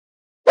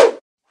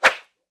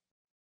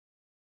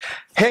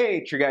Hey,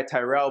 it's your guy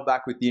Tyrrell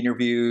back with the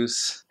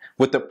interviews.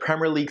 With the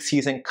Premier League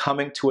season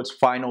coming to its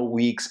final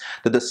weeks,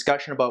 the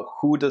discussion about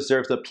who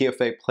deserves the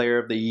PFA Player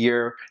of the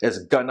Year is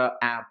gonna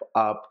amp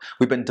up.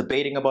 We've been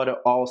debating about it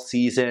all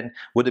season.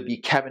 Would it be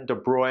Kevin De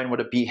Bruyne?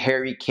 Would it be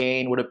Harry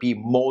Kane? Would it be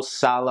Mo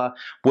Salah?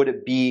 Would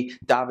it be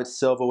David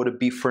Silva? Would it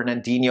be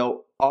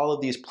Fernandinho? All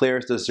of these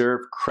players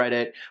deserve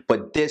credit,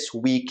 but this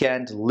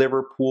weekend,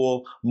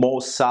 Liverpool, Mo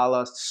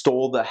Salah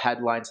stole the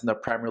headlines in the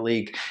Premier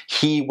League.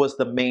 He was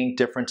the main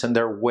difference in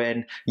their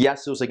win.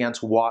 Yes, it was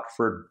against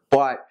Watford,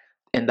 but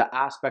in the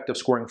aspect of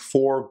scoring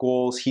 4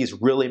 goals, he's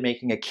really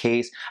making a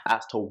case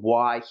as to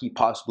why he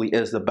possibly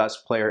is the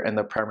best player in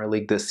the Premier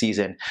League this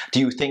season.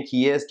 Do you think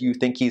he is? Do you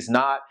think he's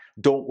not?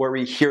 Don't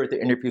worry, here at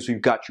the interviews,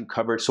 we've got you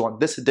covered. So on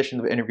this edition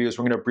of interviews,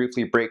 we're going to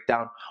briefly break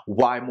down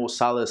why Mo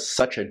Salah is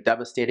such a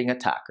devastating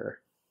attacker.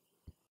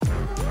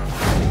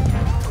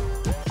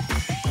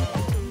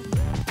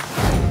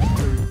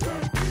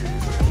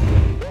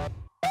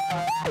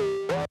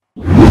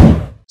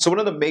 So one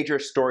of the major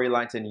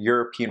storylines in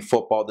European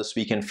football this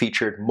weekend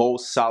featured Mo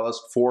Salah's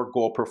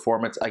 4-goal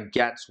performance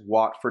against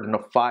Watford in a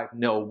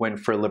 5-0 win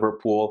for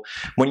Liverpool.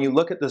 When you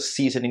look at the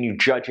season and you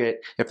judge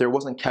it, if there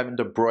wasn't Kevin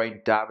De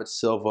Bruyne, David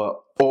Silva,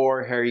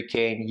 or Harry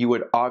Kane, you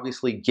would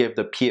obviously give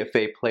the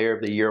PFA Player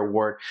of the Year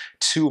award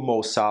to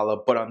Mo Salah,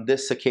 but on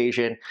this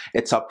occasion,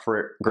 it's up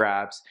for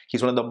grabs.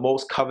 He's one of the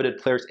most coveted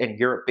players in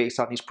Europe based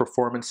on these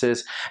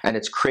performances, and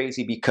it's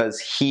crazy because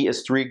he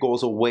is 3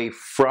 goals away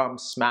from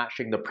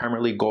smashing the Premier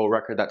League goal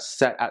record that's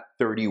set at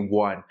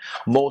 31.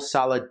 Mo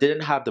Salah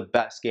didn't have the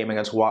best game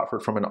against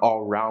Watford from an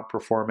all-round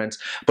performance,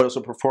 but it was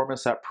a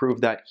performance that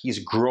proved that he's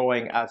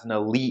growing as an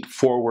elite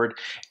forward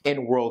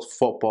in world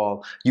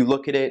football. You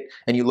look at it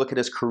and you look at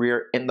his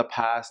career in the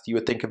past, you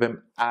would think of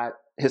him at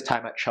his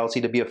time at Chelsea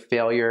to be a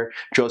failure.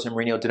 Jose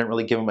Mourinho didn't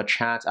really give him a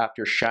chance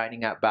after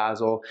shining at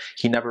Basel.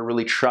 He never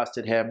really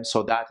trusted him,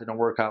 so that didn't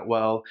work out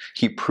well.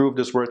 He proved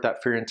his worth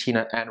at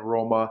Fiorentina and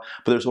Roma,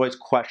 but there's always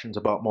questions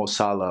about Mo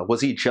Salah. Was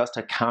he just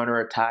a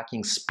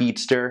counter-attacking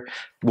speedster?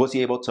 Was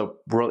he able to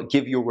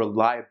give you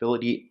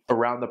reliability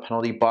around the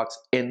penalty box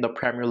in the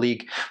Premier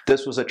League?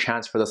 This was a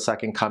chance for the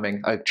second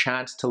coming. A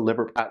chance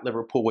at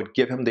Liverpool would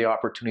give him the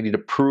opportunity to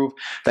prove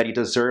that he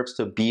deserves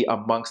to be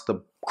amongst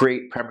the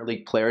great Premier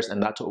League players,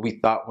 and that's what we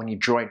thought when he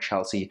joined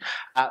Chelsea.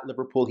 At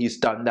Liverpool, he's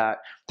done that.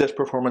 This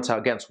performance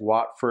against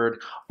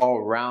Watford all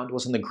around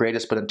wasn't the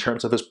greatest, but in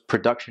terms of his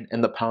production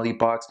in the penalty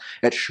box,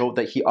 it showed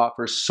that he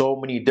offers so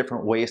many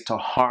different ways to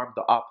harm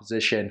the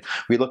opposition.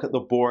 We look at the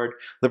board,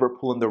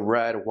 Liverpool in the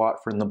red,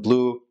 Watford in the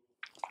blue.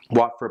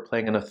 Watford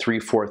playing in a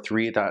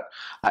 3-4-3 that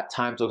at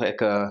times looked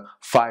like a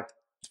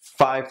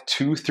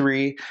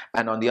 5-2-3,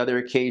 and on the other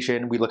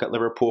occasion we look at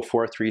Liverpool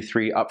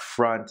 4-3-3 up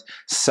front.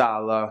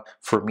 Salah,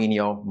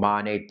 Firmino,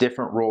 Mane,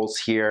 different roles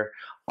here.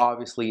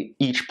 Obviously,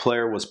 each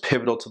player was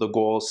pivotal to the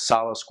goals.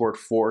 Salah scored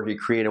 4, he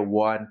created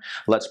 1.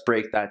 Let's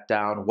break that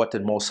down. What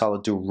did Mo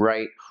Salah do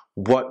right?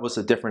 What was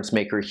the difference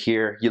maker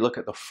here? You look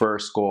at the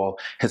first goal,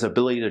 his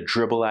ability to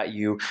dribble at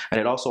you,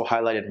 and it also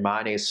highlighted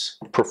Mane's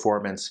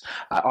performance.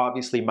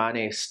 Obviously,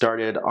 Mane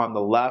started on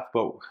the left,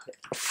 but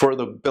for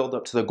the build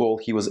up to the goal,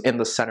 he was in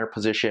the center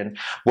position.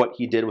 What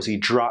he did was he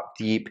dropped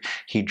deep.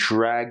 He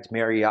dragged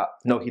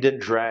he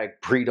didn't drag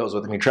Britos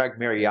with him. He dragged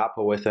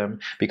Mariappa with him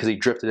because he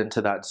drifted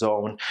into that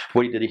zone.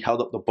 What he did, he held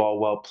up the ball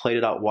well, played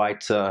it out wide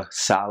to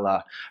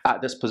Salah.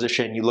 At this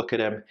position, you look at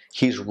him,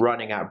 he's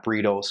running at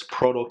Britos.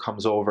 Proto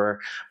comes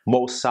over.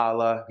 Mo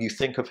Salah, you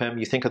think of him,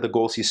 you think of the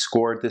goals he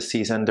scored this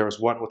season. There was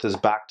one with his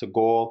back to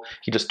goal.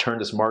 He just turned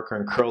his marker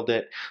and curled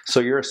it. So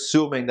you're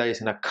assuming that he's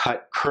going to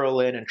cut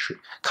in and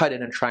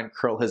try and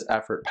curl his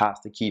effort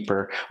past the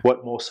keeper.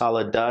 What Mo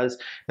Salah does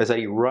is that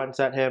he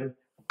runs at him,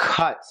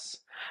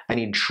 cuts, and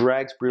he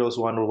drags Britos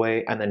one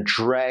way and then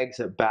drags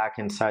it back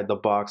inside the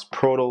box.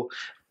 Proto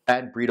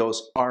and Britos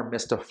are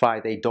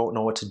mystified. They don't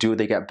know what to do.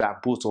 They get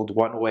bamboozled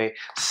one way.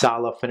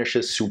 Salah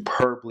finishes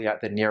superbly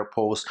at the near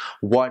post.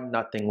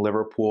 1-0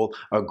 Liverpool.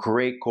 A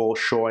great goal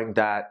showing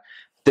that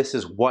this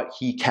is what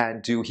he can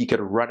do. He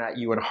could run at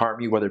you and harm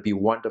you, whether it be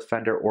 1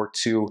 defender or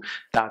 2.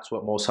 That's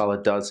what Mo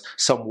Salah does.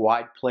 Some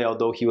wide play,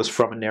 although he was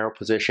from a narrow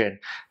position.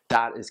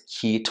 That is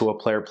key to a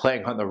player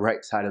playing on the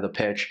right side of the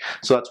pitch.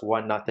 So that's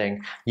 1-0.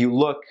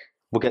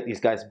 We'll get these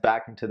guys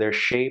back into their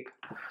shape.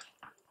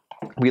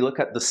 We look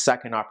at the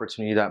second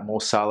opportunity that Mo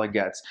Salah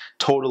gets,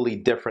 totally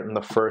different than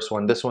the first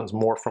one. This one's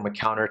more from a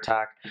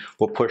counterattack.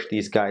 We'll push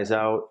these guys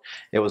out.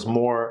 It was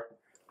more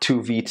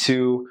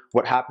 2v2.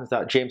 What happens is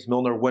that James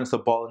Milner wins the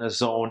ball in his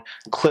zone,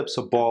 clips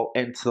a ball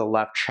into the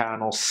left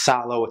channel.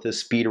 Salah with his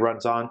speed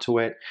runs onto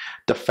it.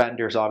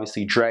 Defenders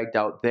obviously dragged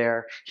out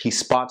there. He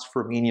spots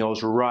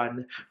Firmino's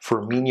run.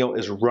 Firmino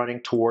is running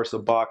towards the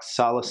box.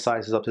 Salah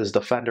sizes up his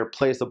defender,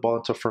 plays the ball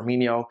into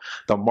Firmino.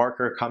 The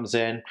marker comes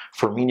in.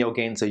 Firmino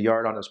gains a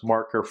yard on his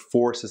marker,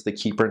 forces the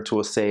keeper into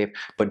a save.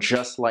 But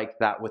just like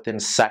that, within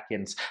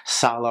seconds,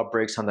 Salah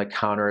breaks on the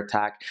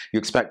counterattack. You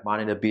expect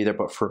Mane to be there,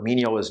 but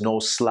Firmino is no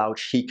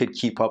slouch. He could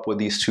keep up with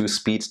these 2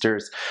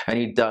 speedsters, and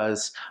he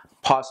does.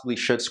 possibly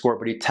should score,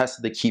 but he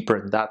tested the keeper,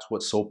 and that's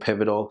what's so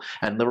pivotal.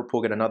 And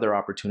Liverpool get another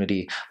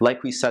opportunity.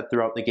 Like we said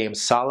throughout the game,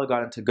 Salah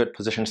got into good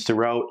positions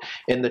throughout,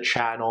 in the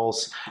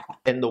channels,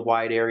 in the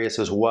wide areas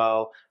as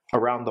well,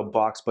 around the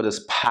box, but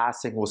his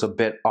passing was a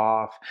bit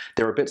off.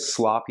 They were a bit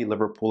sloppy,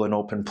 Liverpool, in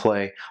open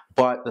play.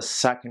 But the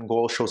second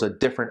goal shows a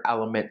different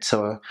element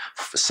to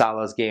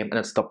Salah's game, and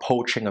it's the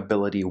poaching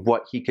ability,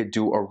 what he could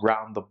do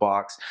around the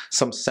box,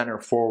 some center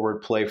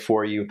forward play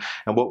for you.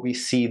 And what we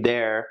see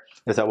there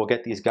is that we'll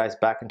get these guys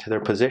back into their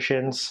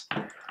positions.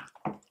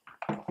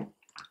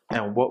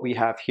 And what we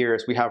have here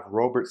is we have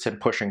Robertson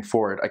pushing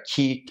forward, a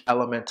key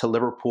element to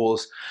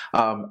Liverpool's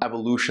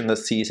evolution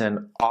this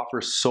season,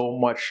 offers so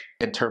much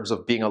in terms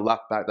of being a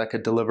left back that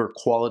could deliver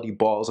quality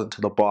balls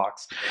into the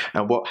box.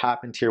 And what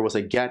happened here was,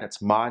 again,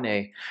 it's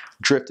Mane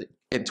drifted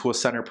into a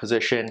center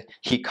position.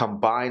 He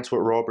combines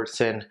with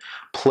Robertson,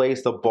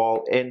 plays the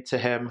ball into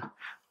him.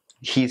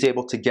 He's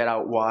able to get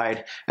out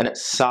wide, and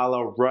it's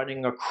Salah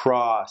running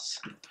across.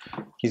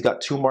 He's got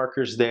two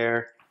markers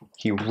there.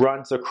 He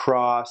runs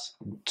across,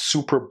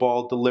 super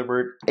ball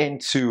delivered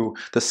into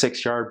the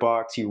 6-yard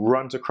box. He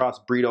runs across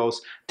Britos,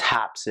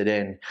 taps it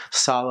in.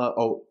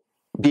 Salah,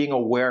 being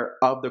aware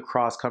of the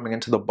cross coming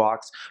into the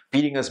box,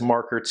 beating his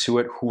marker to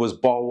it, who was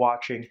ball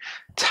watching,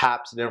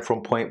 taps it in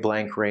from point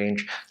blank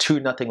range.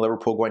 2-0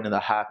 Liverpool going into the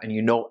half, and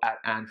you know at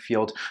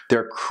Anfield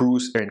they're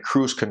in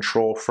cruise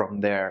control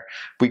from there.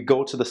 We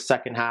go to the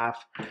second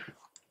half.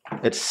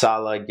 It's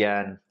Salah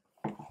again.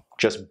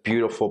 Just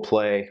beautiful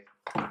play.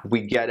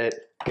 We get it.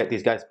 Get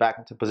these guys back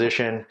into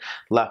position.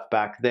 Left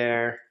back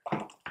there.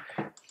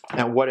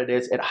 And what it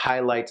is, it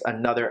highlights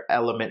another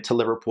element to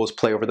Liverpool's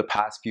play over the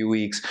past few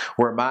weeks,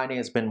 where Mane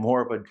has been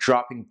more of a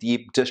dropping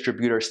deep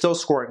distributor, still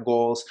scoring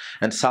goals,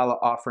 and Salah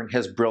offering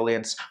his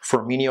brilliance.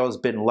 Firmino has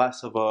been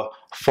less of a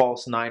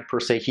false nine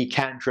per se. He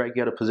can drag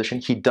you out of position.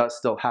 He does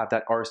still have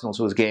that arsenal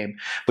to his game,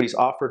 but he's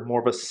offered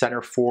more of a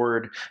center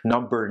forward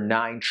number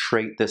 9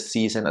 trait this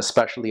season,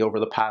 especially over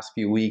the past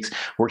few weeks,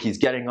 where he's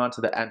getting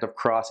onto the end of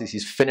crosses,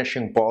 he's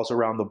finishing balls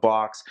around the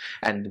box,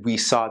 and we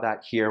saw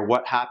that here.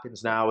 What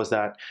happens now is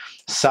that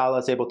Salah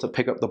is able to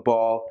pick up the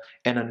ball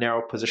in a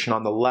narrow position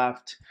on the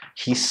left.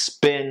 He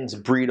spins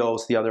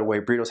Britos the other way.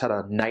 Britos had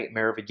a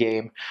nightmare of a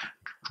game.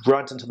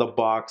 Runs into the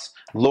box,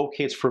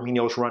 locates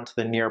Firmino's run to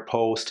the near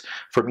post.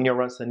 Firmino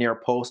runs to the near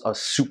post, a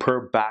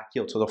superb back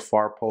heel to the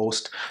far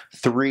post.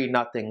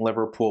 3-0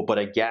 Liverpool, but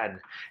again,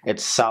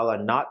 it's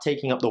Salah not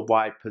taking up the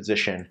wide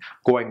position,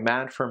 going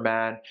man for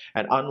man,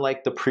 and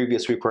unlike the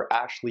previous week where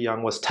Ashley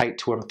Young was tight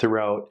to him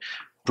throughout,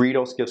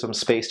 Britos gives him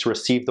space to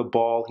receive the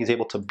ball. He's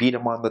able to beat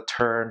him on the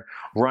turn,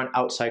 run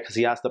outside because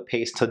he has the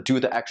pace to do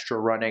the extra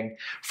running.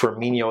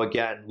 Firmino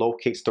again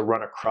locates the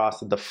run across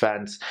the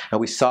defense.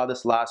 And we saw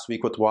this last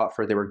week with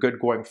Watford. They were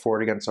good going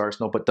forward against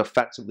Arsenal, but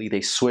defensively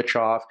they switch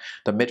off.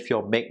 The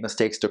midfield make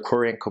mistakes.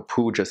 Doucouré and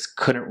Capoue just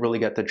couldn't really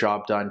get the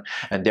job done.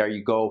 And there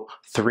you go,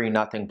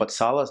 3-0. But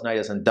Salah's night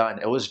isn't done.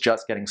 It was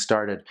just getting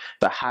started.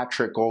 The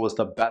hat-trick goal was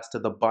the best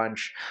of the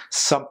bunch.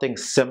 Something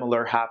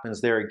similar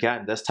happens there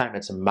again. This time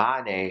it's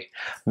Mane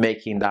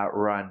making that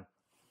run,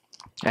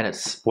 and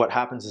it's what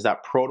happens is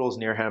that Proto's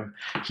near him.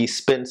 He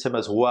spins him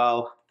as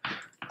well.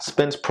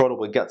 Spins Proto.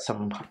 We get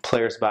some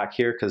players back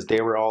here because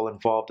they were all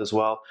involved as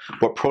well.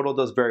 What Proto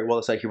does very well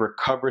is that he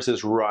recovers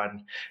his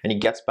run and he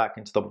gets back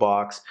into the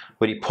box,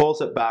 but he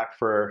pulls it back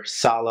for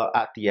Salah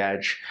at the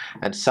edge,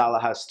 and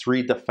Salah has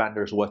 3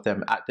 defenders with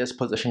him. At this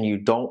position, you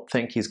don't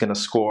think he's going to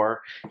score.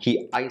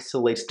 He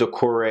isolates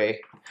Doucouré.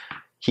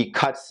 He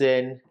cuts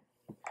in.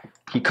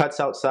 He cuts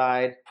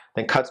outside,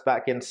 then cuts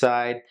back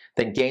inside,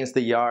 then gains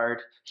the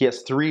yard. He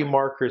has 3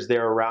 markers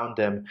there around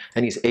him,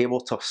 and he's able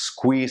to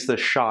squeeze the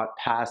shot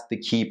past the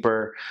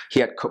keeper.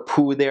 He had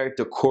Capoue there,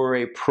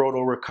 Doucouré,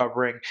 Proto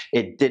recovering.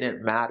 It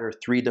didn't matter.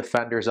 3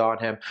 defenders on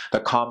him. The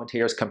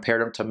commentators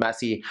compared him to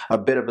Messi. A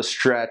bit of a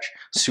stretch.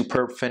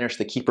 Superb finish.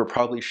 The keeper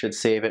probably should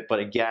save it, but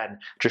again,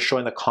 just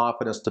showing the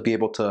confidence to be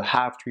able to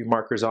have 3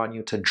 markers on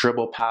you, to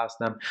dribble past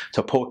them,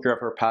 to poke your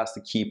effort past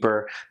the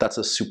keeper. That's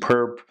a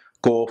superb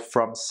goal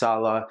from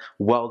Salah,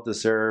 well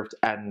deserved,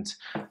 and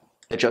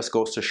it just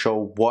goes to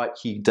show what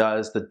he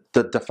does.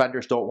 The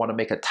defenders don't want to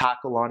make a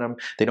tackle on him.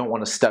 They don't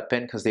want to step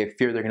in because they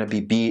fear they're going to be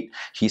beat.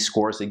 He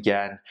scores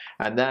again.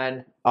 And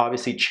then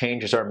obviously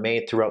changes are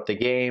made throughout the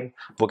game.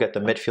 We'll get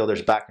the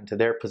midfielders back into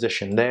their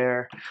position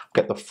there.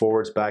 We'll get the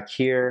forwards back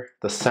here.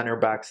 The center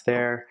backs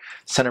there.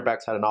 Center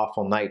backs had an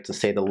awful night to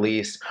say the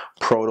least.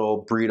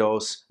 Proto,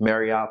 Britos,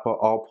 Mariappa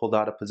all pulled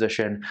out of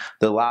position.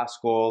 The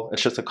last goal,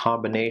 it's just a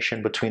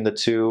combination between the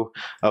two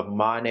of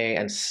Mane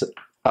and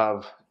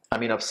of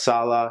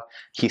Salah.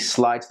 He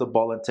slides the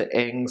ball into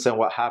Ings, and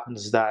what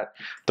happens is that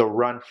the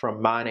run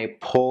from Mane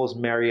pulls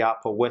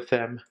Mariappa with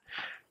him,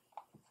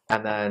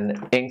 and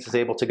then Ings is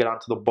able to get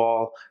onto the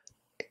ball.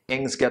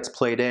 Ings gets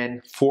played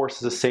in,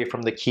 forces a save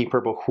from the keeper,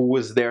 but who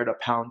was there to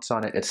pounce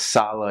on it? It's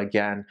Salah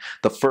again.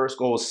 The first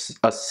goal is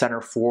a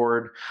center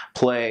forward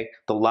play.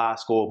 The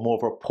last goal, more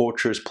of a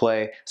poacher's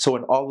play. So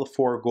in all the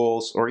 4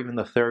 goals, or even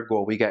the third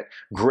goal, we get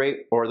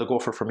great, or the goal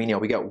for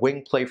Firmino, we get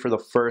wing play for the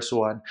first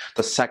one.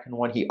 The second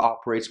one, he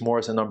operates more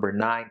as a number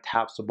 9,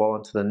 taps the ball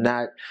into the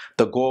net.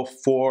 The goal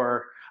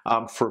for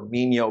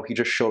Firmino, he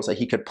just shows that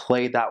he could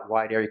play that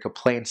wide area, he could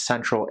play in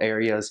central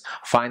areas,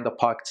 find the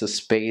puck to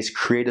space,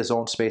 create his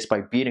own space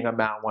by beating a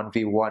man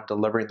 1v1,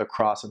 delivering the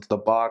cross into the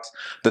box.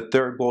 The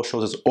third goal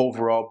shows his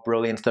overall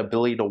brilliance, the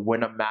ability to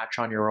win a match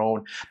on your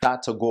own.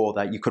 That's a goal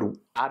that you could,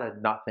 out of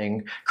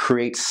nothing,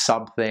 create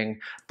something.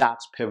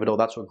 That's pivotal.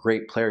 That's what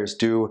great players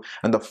do.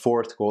 And the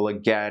fourth goal,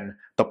 again,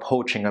 the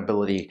poaching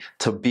ability,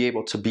 to be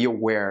able to be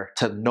aware,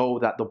 to know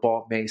that the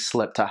ball may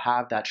slip, to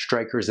have that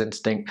striker's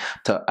instinct,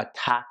 to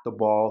attack the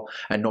ball,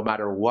 and no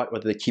matter what,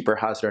 whether the keeper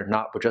has it or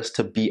not, but just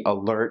to be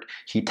alert.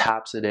 He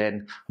taps it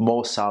in.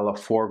 Mo Salah,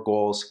 4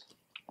 goals.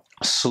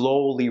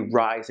 Slowly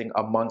rising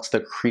amongst the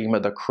cream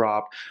of the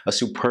crop. A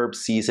superb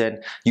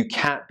season. You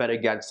can't bet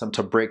against him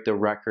to break the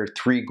record.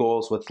 3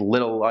 goals with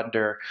little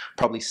under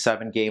probably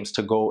 7 games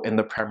to go in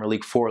the Premier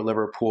League for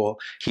Liverpool.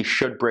 He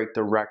should break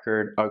the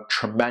record. A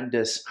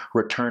tremendous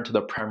return to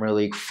the Premier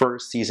League.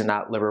 First season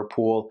at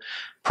Liverpool.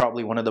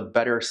 Probably one of the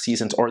better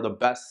seasons, or the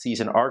best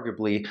season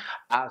arguably,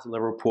 as a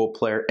Liverpool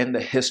player in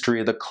the history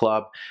of the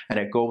club. And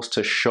it goes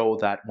to show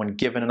that when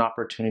given an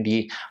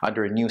opportunity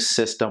under a new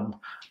system,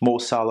 Mo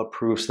Salah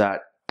proves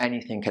that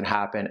anything can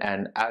happen.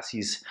 And as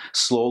he's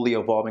slowly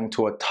evolving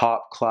to a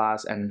top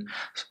class and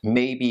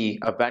maybe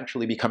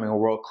eventually becoming a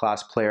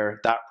world-class player,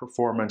 that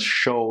performance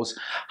shows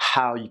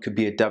how you could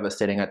be a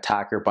devastating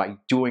attacker by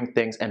doing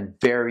things in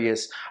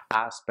various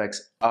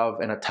aspects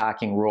of an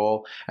attacking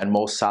role, and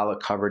Mo Salah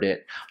covered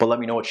it. But let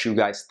me know what you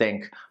guys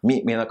think.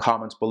 Meet me in the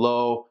comments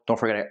below. Don't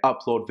forget I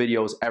upload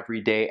videos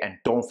every day, and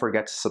don't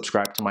forget to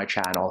subscribe to my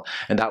channel.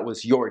 And that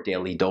was your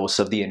daily dose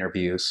of the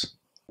interviews.